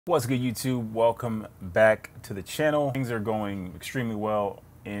What's good, YouTube? Welcome back to the channel. Things are going extremely well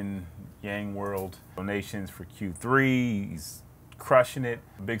in Yang world. Donations for Q3, he's crushing it.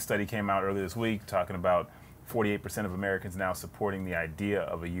 A big study came out earlier this week talking about 48% of Americans now supporting the idea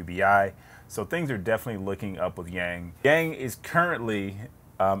of a UBI. So things are definitely looking up with Yang. Yang is currently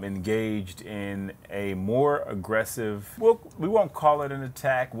engaged in a more aggressive, we won't call it an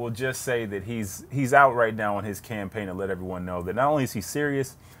attack, we'll just say that he's out right now on his campaign to let everyone know that not only is he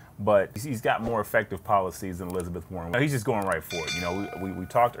serious, but he's got more effective policies than Elizabeth Warren. He's just going right for it. You know, we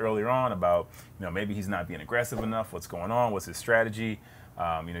talked earlier on about, you know, maybe he's not being aggressive enough. What's going on? What's his strategy?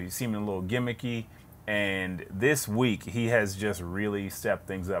 You know, you seem a little gimmicky. And this week, he has just really stepped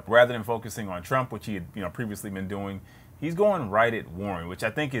things up. Rather than focusing on Trump, which he had, you know, previously been doing, he's going right at Warren, which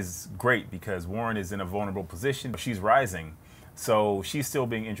I think is great because Warren is in a vulnerable position. She's rising. So she's still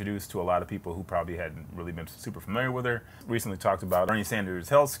being introduced to a lot of people who probably hadn't really been super familiar with her. Recently talked about Bernie Sanders'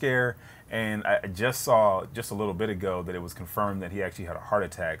 health scare, and I just saw just a little bit ago that it was confirmed that he actually had a heart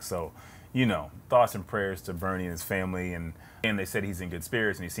attack. So, you know, thoughts and prayers to Bernie and his family, and they said he's in good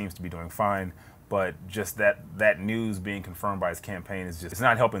spirits and he seems to be doing fine. But just that news being confirmed by his campaign is just, it's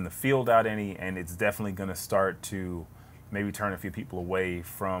not helping the field out any, and it's definitely going to start to maybe turn a few people away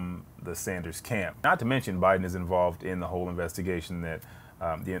from the Sanders camp. Not to mention Biden is involved in the whole investigation that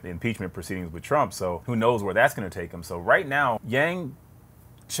the impeachment proceedings with Trump, so who knows where that's going to take him. So right now, Yang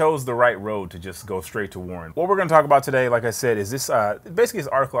chose the right road to just go straight to Warren. What we're going to talk about today, like I said, is this basically this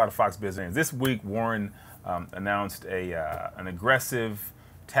article out of Fox Business. This week, Warren announced an aggressive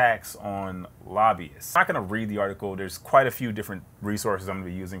tax on lobbyists. I'm not going to read the article. There's quite a few different resources I'm going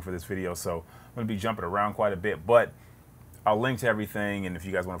to be using for this video, so I'm going to be jumping around quite a bit, but I'll link to everything, and if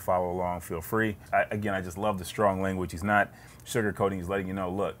you guys want to follow along, feel free. Again, I just love the strong language. He's not sugarcoating. He's letting you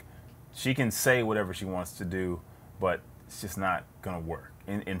know, look, she can say whatever she wants to do, but it's just not going to work.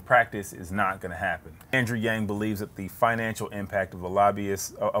 In practice, it's not going to happen. Andrew Yang believes that the financial impact of the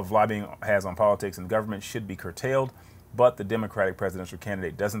lobbying has on politics and government should be curtailed, but the Democratic presidential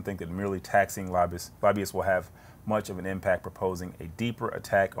candidate doesn't think that merely taxing lobbyists will have much of an impact, proposing a deeper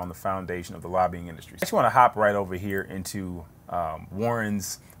attack on the foundation of the lobbying industry. I just want to hop right over here into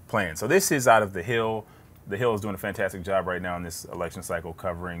Warren's plan. So this is out of The Hill. The Hill is doing a fantastic job right now in this election cycle,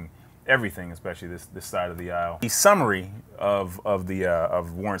 covering everything, especially this side of the aisle. The summary of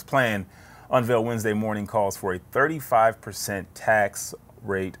Warren's plan, unveiled Wednesday morning, calls for a 35% tax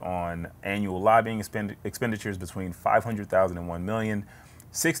rate on annual lobbying expenditures between $500,000 and $1 million.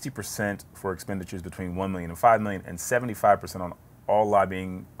 60% for expenditures between $1 million and $5 million, and 75% on all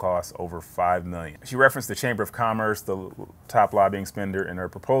lobbying costs over $5 million. She referenced the Chamber of Commerce, the top lobbying spender, in her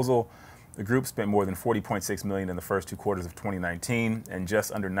proposal. The group spent more than $40.6 million in the first 2 quarters of 2019 and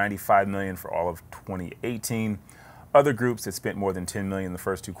just under $95 million for all of 2018. Other groups that spent more than $10 million in the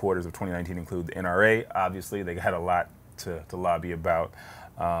first 2 quarters of 2019 include the NRA. Obviously, they had a lot to lobby about.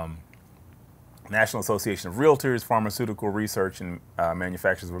 National Association of Realtors, Pharmaceutical Research and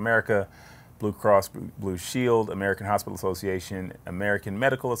Manufacturers of America, Blue Cross Blue Shield, American Hospital Association, American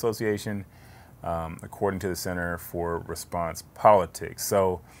Medical Association, according to the Center for Response Politics.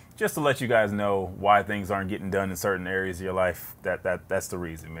 So just to let you guys know why things aren't getting done in certain areas of your life, that's the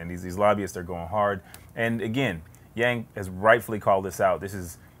reason, man. These lobbyists are going hard. And again, Yang has rightfully called this out. This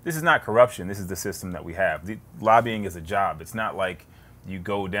is not corruption. This is the system that we have. Lobbying is a job. It's not like you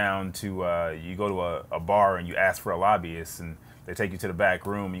go down to a bar and you ask for a lobbyist and they take you to the back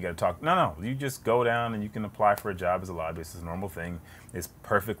room. You got to talk. No, you just go down and you can apply for a job as a lobbyist. It's a normal thing. It's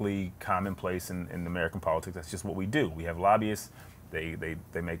perfectly commonplace in American politics. That's just what we do. We have lobbyists. They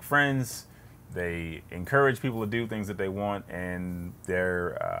make friends. They encourage people to do things that they want, and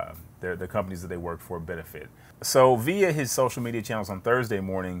the companies that they work for benefit. So via his social media channels on Thursday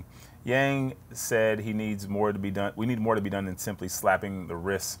morning, Yang said he needs more to be done. We need more to be done than simply slapping the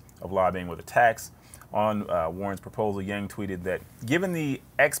risks of lobbying with a tax. On Warren's proposal, Yang tweeted that given the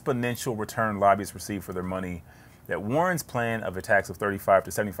exponential return lobbyists receive for their money, that Warren's plan of a tax of 35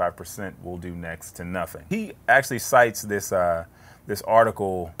 to 75% will do next to nothing. He actually cites this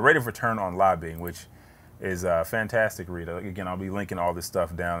article, The Rate of Return on Lobbying, which is a fantastic read. Again, I'll be linking all this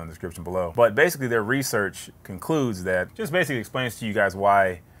stuff down in the description below. But basically their research concludes that, just basically explains to you guys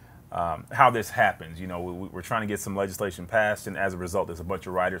why, how this happens. You know, we're trying to get some legislation passed, and as a result, there's a bunch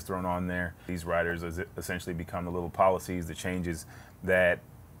of riders thrown on there. These riders essentially become the little policies, the changes that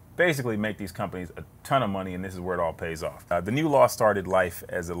basically make these companies a ton of money, and this is where it all pays off. The new law started life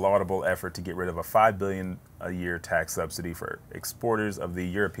as a laudable effort to get rid of a $5 billion a year tax subsidy for exporters of the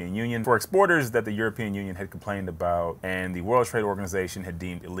European Union, for exporters that the European Union had complained about and the World Trade Organization had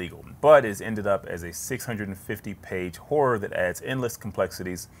deemed illegal. But it's ended up as a 650-page horror that adds endless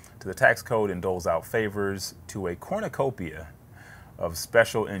complexities to the tax code and doles out favors to a cornucopia of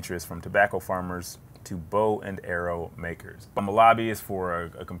special interests, from tobacco farmers to bow and arrow makers. I'm a lobbyist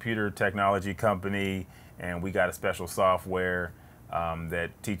for a computer technology company, and we got a special software that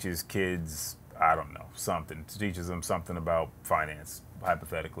teaches kids, I don't know, something. It teaches them something about finance,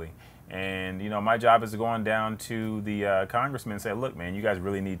 hypothetically. And, you know, my job is to go on down to the congressman and say, look, man, you guys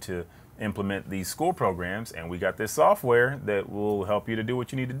really need to implement these school programs, and we got this software that will help you to do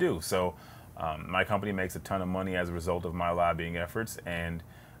what you need to do. So my company makes a ton of money as a result of my lobbying efforts, and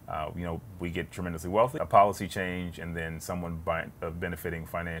you know, we get tremendously wealthy, a policy change, and then someone benefiting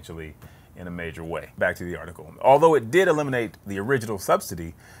financially in a major way. Back to the article. Although it did eliminate the original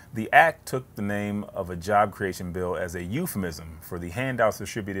subsidy, the act took the name of a job creation bill as a euphemism for the handouts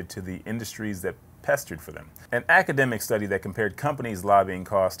distributed to the industries that pestered for them. An academic study that compared companies' lobbying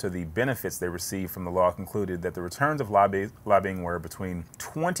costs to the benefits they received from the law concluded that the returns of lobbying were between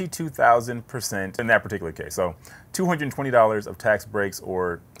 22,000% in that particular case. So $220 of tax breaks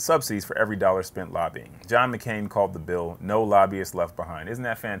or subsidies for every dollar spent lobbying. John McCain called the bill "No Lobbyists Left Behind." Isn't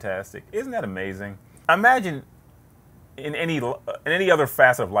that fantastic? Isn't that amazing? Imagine in any other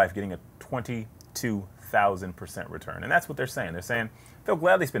facet of life getting a 22,000% return. And that's what they're saying. They're saying they'll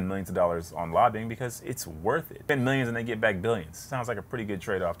gladly spend millions of dollars on lobbying because it's worth it. Spend millions and they get back billions. Sounds like a pretty good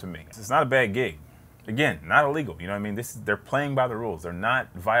trade-off to me. It's not a bad gig. Again, not illegal. You know what I mean? They're playing by the rules. They're not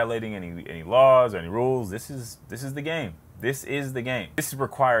violating any laws or any rules. This is the game. This is the game. This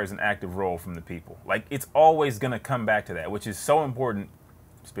requires an active role from the people. Like, it's always going to come back to that, which is so important.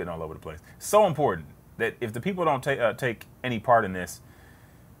 I'm spitting all over the place. So important that if the people don't take any part in this,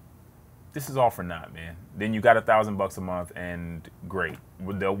 this is all for naught, man. Then you got $1,000 a month, and great.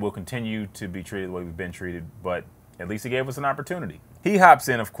 We'll continue to be treated the way we've been treated, but at least he gave us an opportunity. He hops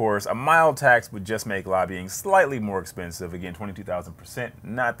in, of course. A mild tax would just make lobbying slightly more expensive. Again, 22,000%,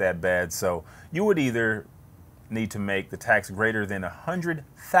 not that bad. So you would either need to make the tax greater than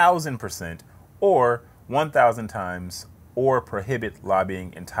 100,000% or 1,000 times, or prohibit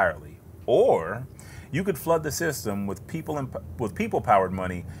lobbying entirely. Or you could flood the system with people-powered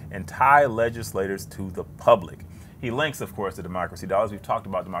money and tie legislators to the public. He links, of course, to democracy dollars. We've talked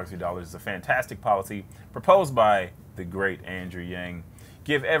about democracy dollars. It's a fantastic policy proposed by the great Andrew Yang.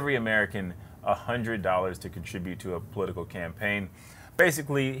 Give every American $100 to contribute to a political campaign.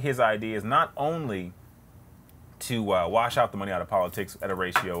 Basically, his idea is not only to wash out the money out of politics at a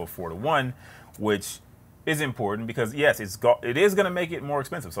ratio of 4-to-1, which is important because, yes, it is going to make it more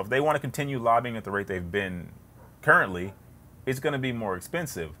expensive. So if they want to continue lobbying at the rate they've been currently, it's going to be more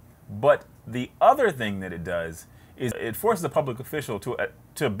expensive. But the other thing that it does is it forces a public official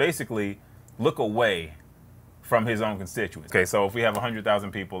to basically look away from his own constituents. Okay, so if we have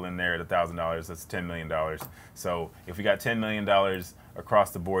 100,000 people in there at $1,000, that's $10 million. So if we got $10 million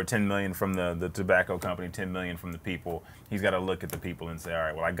across the board, 10 million from the tobacco company, 10 million from the people, he's got to look at the people and say, all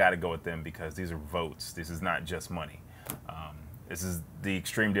right, well, I got to go with them because these are votes. This is not just money. This is the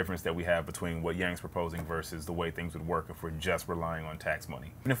extreme difference that we have between what Yang's proposing versus the way things would work if we're just relying on tax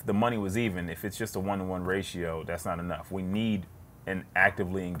money. Even if the money was even, if it's just a 1-to-1 ratio, that's not enough. We need an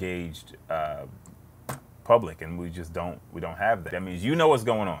actively engaged public, and we don't have that. That means you know what's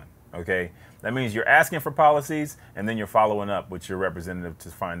going on. Okay, that means you're asking for policies, and then you're following up with your representative to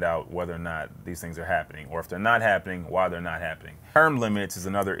find out whether or not these things are happening, or if they're not happening, why they're not happening. Term limits is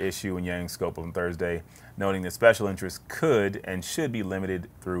another issue in Yang's scope on Thursday, noting that special interests could and should be limited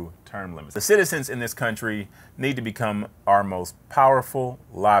through term limits. The citizens in this country need to become our most powerful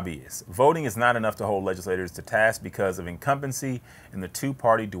lobbyists. Voting is not enough to hold legislators to task because of incumbency in the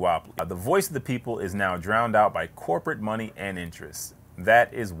two-party duopoly. The voice of the people is now drowned out by corporate money and interests.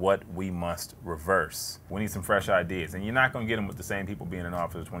 That is what we must reverse. We need some fresh ideas, and you're not going to get them with the same people being in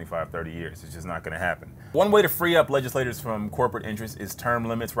office for 25, 30 years. It's just not going to happen. One way to free up legislators from corporate interests is term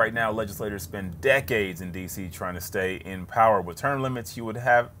limits. Right now, legislators spend decades in D.C. trying to stay in power. With term limits, you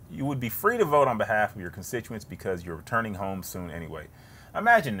would be free to vote on behalf of your constituents because you're returning home soon anyway.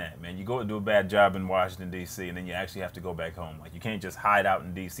 Imagine that, man. You go and do a bad job in Washington, D.C., and then you actually have to go back home. Like, you can't just hide out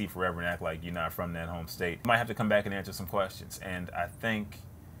in D.C. forever and act like you're not from that home state. You might have to come back and answer some questions. And I think,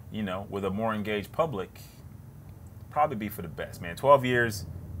 you know, with a more engaged public, probably be for the best, man. 12 years,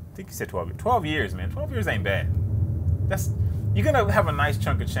 I think you said 12 years. 12 years, man. 12 years ain't bad. You're going to have a nice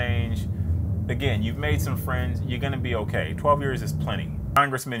chunk of change. Again, you've made some friends. You're going to be okay. 12 years is plenty.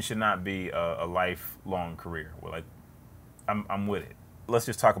 Congressmen should not be a lifelong career. Well, I'm with it. let's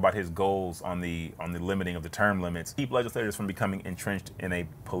just talk about his goals on the limiting of the term limits. Keep legislators from becoming entrenched in a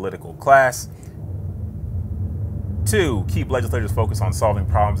political class. 2, keep legislators focused on solving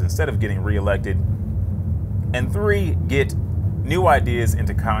problems instead of getting reelected. And 3, get new ideas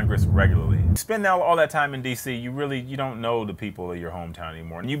into Congress regularly. You spend now all that time in DC, you don't know the people of your hometown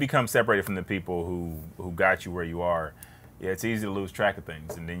anymore. And you become separated from the people who got you where you are. Yeah, it's easy to lose track of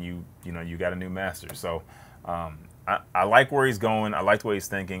things, and then you got a new master. So I like where he's going. I like the way he's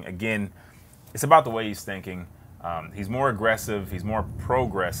thinking. Again, it's about the way he's thinking. He's more aggressive. He's more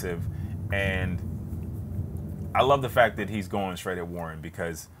progressive, and I love the fact that he's going straight at Warren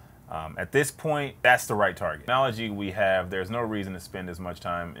because at this point, that's the right target. Technology we have, there's no reason to spend as much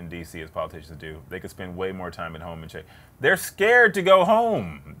time in DC as politicians do. They could spend way more time at home and check. They're scared to go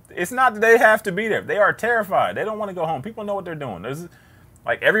home. It's not that they have to be there. They are terrified. They don't want to go home. People know what they're doing.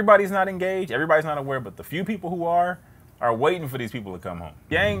 Like, everybody's not engaged. Everybody's not aware, but the few people who are waiting for these people to come home.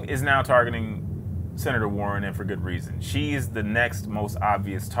 Yang is now targeting Senator Warren, and for good reason. She is the next most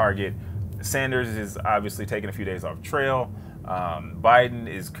obvious target. Sanders is obviously taking a few days off trail. Biden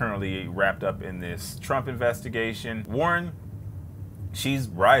is currently wrapped up in this Trump investigation. Warren, she's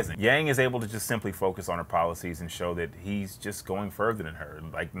rising. Yang is able to just simply focus on her policies and show that he's just going further than her.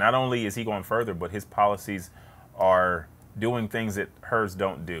 Like, not only is he going further, but his policies are doing things that hers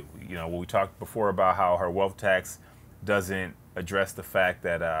don't do. You know, we talked before about how her wealth tax doesn't address the fact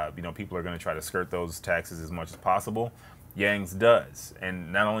that people are going to try to skirt those taxes as much as possible. Yang's does,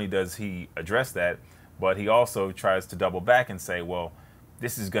 and not only does he address that, but he also tries to double back and say, well,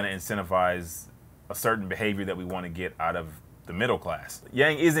 this is going to incentivize a certain behavior that we want to get out of the middle class.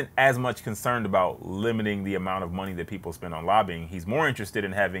 Yang isn't as much concerned about limiting the amount of money that people spend on lobbying. He's more interested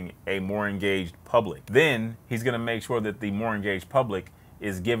in having a more engaged public. Then he's going to make sure that the more engaged public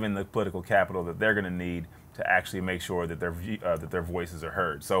is given the political capital that they're going to need to actually make sure that their voices are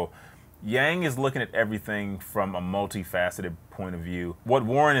heard. So Yang is looking at everything from a multifaceted point of view. What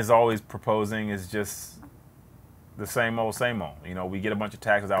Warren is always proposing is just the same old, same old. You know, we get a bunch of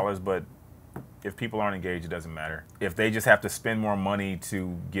tax dollars, but if people aren't engaged, it doesn't matter. If they just have to spend more money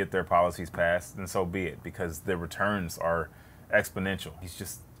to get their policies passed, then so be it, because the returns are exponential. He's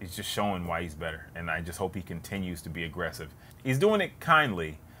just showing why he's better, and I just hope he continues to be aggressive. He's doing it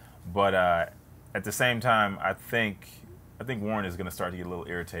kindly, but at the same time, I think Warren is going to start to get a little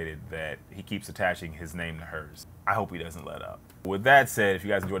irritated that he keeps attaching his name to hers. I hope he doesn't let up. With that said, if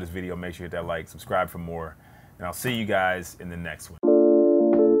you guys enjoyed this video, make sure you hit that like, subscribe for more, and I'll see you guys in the next one.